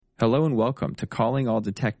Hello and welcome to Calling All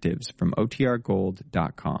Detectives from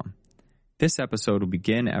OTRGold.com. This episode will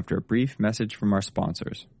begin after a brief message from our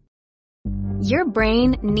sponsors. Your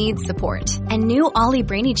brain needs support, and new Ollie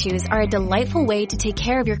Brainy Chews are a delightful way to take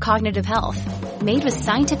care of your cognitive health. Made with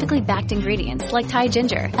scientifically backed ingredients like Thai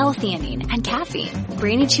ginger, L-theanine, and caffeine,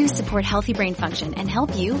 Brainy Chews support healthy brain function and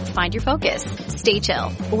help you find your focus, stay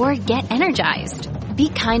chill, or get energized. Be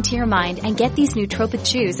kind to your mind and get these nootropic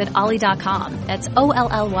chews at Ollie.com. That's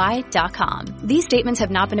OLLY.com. These statements have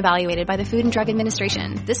not been evaluated by the Food and Drug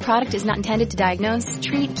Administration. This product is not intended to diagnose,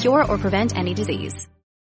 treat, cure, or prevent any disease.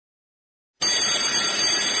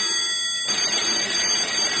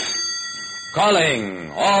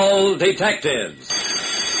 Calling all detectives.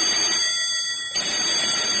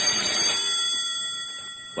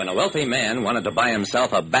 When a wealthy man wanted to buy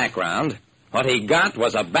himself a background, what he got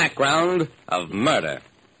was a background of murder.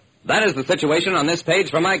 That is the situation on this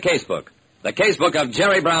page from my casebook. The casebook of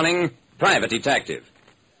Jerry Browning, private detective.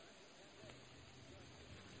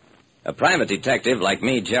 A private detective like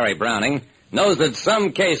me, Jerry Browning, knows that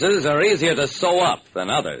some cases are easier to sew up than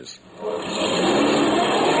others.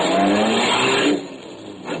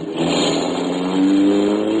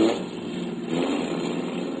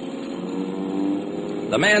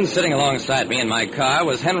 The man sitting alongside me in my car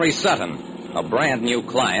was Henry Sutton, a brand new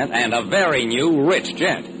client and a very new rich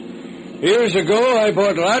gent. Years ago, I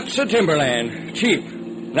bought lots of timberland, cheap.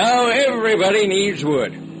 Now everybody needs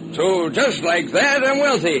wood. So just like that, I'm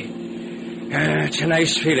wealthy. It's a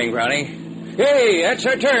nice feeling, Browning. Hey, that's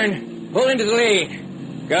our turn. Pull into the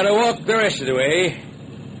lane. Gotta walk the rest of the way.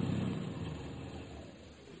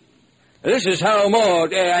 This is how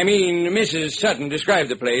Mrs. Sutton described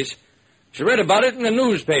the place. She read about it in the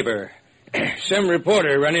newspaper. Some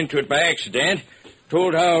reporter run into it by accident,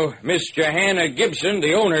 told how Miss Johanna Gibson,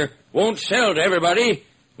 the owner, won't sell to everybody,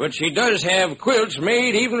 but she does have quilts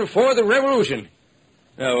made even before the Revolution.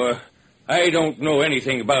 Now, I don't know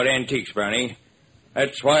anything about antiques, Browning.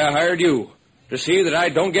 That's why I hired you, to see that I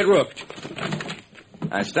don't get rooked.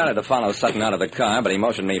 I started to follow Sutton out of the car, but he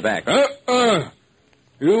motioned me back.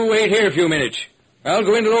 You wait here a few minutes. I'll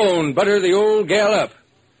go in alone, butter the old gal up.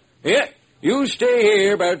 Yeah, you stay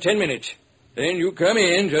here about 10 minutes. Then you come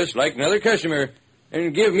in just like another customer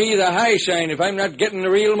and give me the high sign if I'm not getting the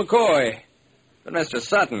real McCoy. But, Mr.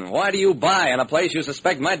 Sutton, why do you buy in a place you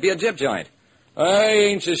suspect might be a gyp joint? I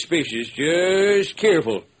ain't suspicious, just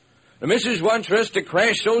careful. The missus wants for us to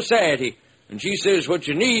crash society, and she says what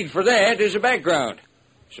you need for that is a background.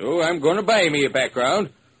 So I'm going to buy me a background,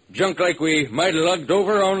 junk like we might have lugged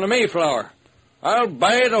over on the Mayflower. I'll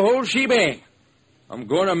buy the whole shebang. I'm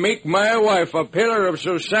going to make my wife a pillar of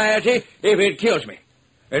society if it kills me.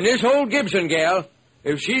 And this whole Gibson gal,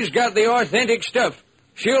 if she's got the authentic stuff,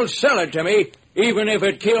 she'll sell it to me even if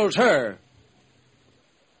it kills her.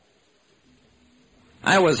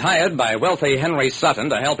 I was hired by wealthy Henry Sutton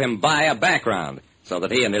to help him buy a background so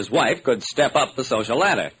that he and his wife could step up the social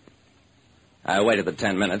ladder. I waited the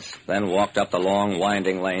 10 minutes, then walked up the long,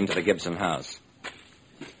 winding lane to the Gibson house.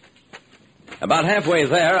 About halfway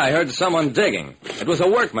there, I heard someone digging. It was a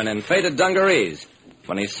workman in faded dungarees.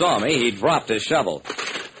 When he saw me, he dropped his shovel.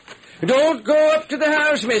 Don't go up to the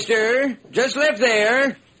house, mister. Just left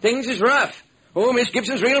there. Things is rough. Oh, Miss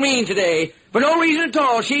Gibson's real mean today. For no reason at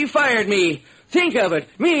all, she fired me. Think of it,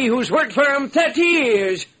 me who's worked for 'em 30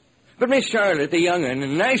 years. But Miss Charlotte, the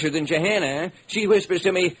young'un, nicer than Johanna, she whispers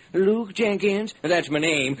to me, Luke Jenkins, that's my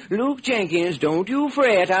name, Luke Jenkins, don't you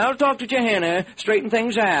fret, I'll talk to Johanna, straighten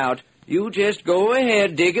things out. You just go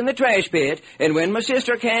ahead, dig in the trash pit, and when my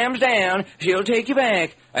sister calms down, she'll take you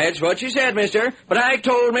back. That's what she said, mister. But I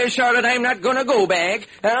told Miss Charlotte I'm not going to go back.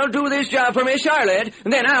 I'll do this job for Miss Charlotte,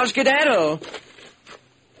 and then I'll skedaddle.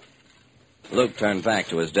 Luke turned back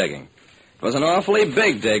to his digging. It was an awfully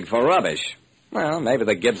big dig for rubbish. Well, maybe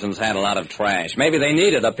the Gibsons had a lot of trash. Maybe they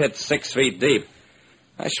needed a pit 6 feet deep.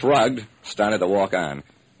 I shrugged, started to walk on.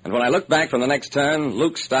 And when I looked back from the next turn,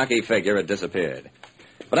 Luke's stocky figure had disappeared.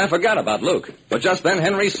 But I forgot about Luke. But just then,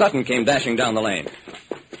 Henry Sutton came dashing down the lane.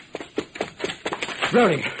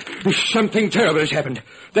 Browning, something terrible has happened.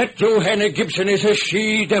 That Johanna Gibson is a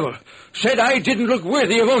she-devil. Said I didn't look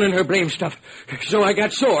worthy of owning her blame stuff. So I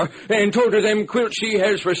got sore and told her them quilts she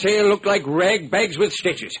has for sale looked like rag bags with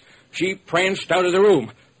stitches. She pranced out of the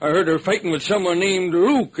room. I heard her fighting with someone named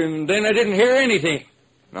Luke, and then I didn't hear anything.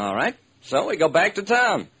 All right, so we go back to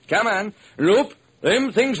town. Come on. Nope,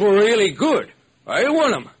 them things were really good. I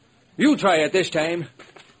won 'em. You try it this time.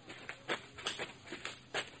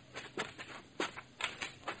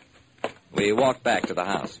 We walked back to the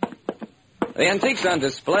house. The antiques on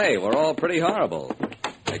display were all pretty horrible,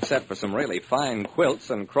 except for some really fine quilts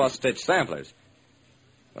and cross-stitch samplers.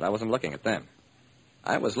 But I wasn't looking at them.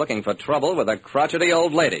 I was looking for trouble with a crotchety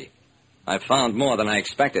old lady. I found more than I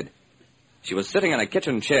expected. She was sitting in a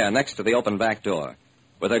kitchen chair next to the open back door.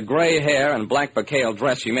 With her gray hair and black percale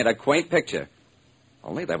dress, she made a quaint picture.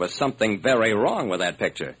 Only there was something very wrong with that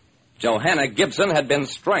picture. Johanna Gibson had been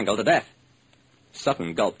strangled to death.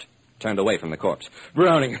 Sutton gulped, turned away from the corpse.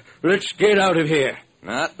 Browning, let's get out of here.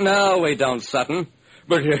 No, we don't, Sutton.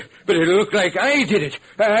 But it looked like I did it.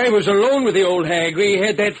 I was alone with the old hag. We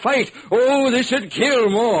had that fight. Oh, this would kill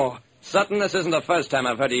more. Sutton, this isn't the first time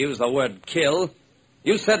I've heard you use the word kill.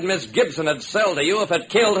 You said Miss Gibson had sold to you if it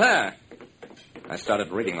killed her. I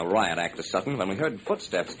started reading the riot act to Sutton when we heard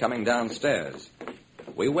footsteps coming downstairs.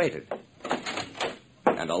 We waited.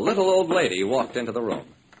 And a little old lady walked into the room.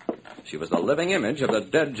 She was the living image of the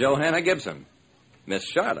dead Johanna Gibson, Miss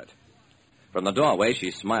Charlotte. From the doorway,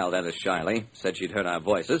 she smiled at us shyly, said she'd heard our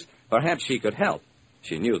voices. Perhaps she could help.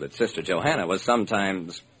 She knew that Sister Johanna was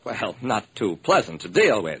sometimes, well, not too pleasant to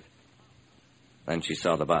deal with. Then she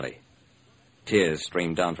saw the body. Tears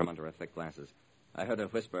streamed down from under her thick glasses. I heard her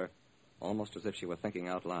whisper, almost as if she were thinking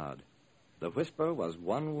out loud. The whisper was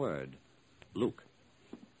one word, Luke.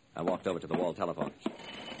 I walked over to the wall telephone.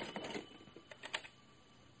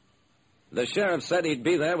 The sheriff said he'd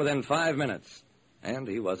be there within 5 minutes. And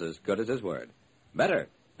he was as good as his word. Better,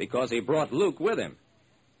 because he brought Luke with him.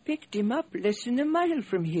 Picked him up less than a mile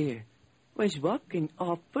from here. Was walking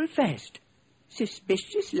awful fast.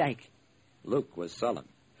 Suspicious-like. Luke was sullen.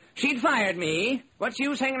 She'd fired me. What's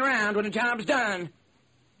use hanging around when the job's done?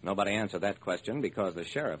 Nobody answered that question because the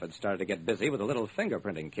sheriff had started to get busy with a little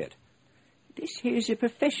fingerprinting kit. This here's a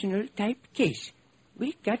professional-type case.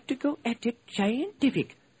 We got to go at it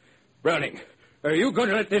scientific. Browning, are you going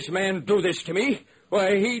to let this man do this to me?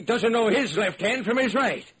 Why, he doesn't know his left hand from his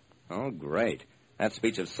right. Oh, great. That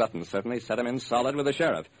speech of Sutton certainly set him in solid with the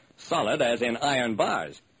sheriff. Solid as in iron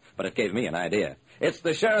bars. But it gave me an idea. It's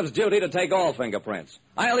the sheriff's duty to take all fingerprints.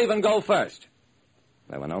 I'll even go first.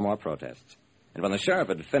 There were no more protests. And when the sheriff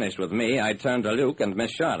had finished with me, I turned to Luke and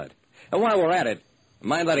Miss Charlotte. And while we're at it,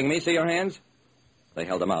 mind letting me see your hands? They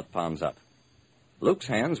held them out, palms up. Luke's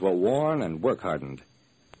hands were worn and work-hardened.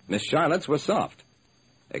 Miss Charlotte's were soft,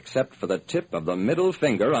 except for the tip of the middle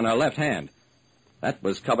finger on her left hand. That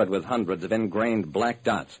was covered with hundreds of ingrained black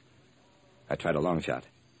dots. I tried a long shot.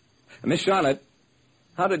 Miss Charlotte,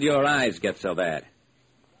 how did your eyes get so bad?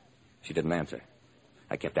 She didn't answer.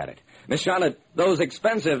 I kept at it. Miss Charlotte, those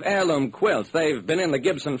expensive heirloom quilts, they've been in the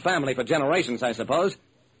Gibson family for generations, I suppose.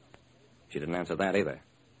 She didn't answer that either.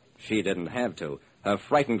 She didn't have to. Her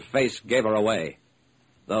frightened face gave her away.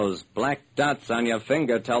 Those black dots on your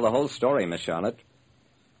finger tell the whole story, Miss Charlotte.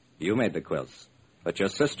 You made the quilts, but your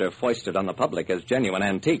sister foisted on the public as genuine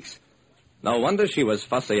antiques. No wonder she was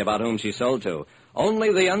fussy about whom she sold to.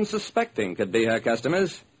 Only the unsuspecting could be her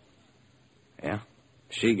customers. Yeah,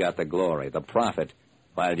 she got the glory, the profit,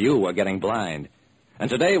 while you were getting blind. And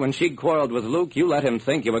today, when she quarreled with Luke, you let him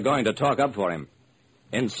think you were going to talk up for him.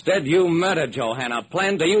 Instead, you murdered Johanna,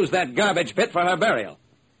 planned to use that garbage pit for her burial.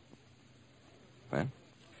 Well,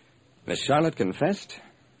 Miss Charlotte confessed,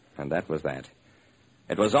 and that was that.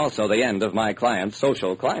 It was also the end of my client's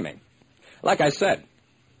social climbing. Like I said,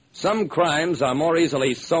 some crimes are more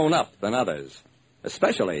easily sewn up than others,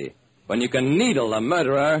 especially when you can needle a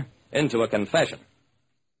murderer into a confession.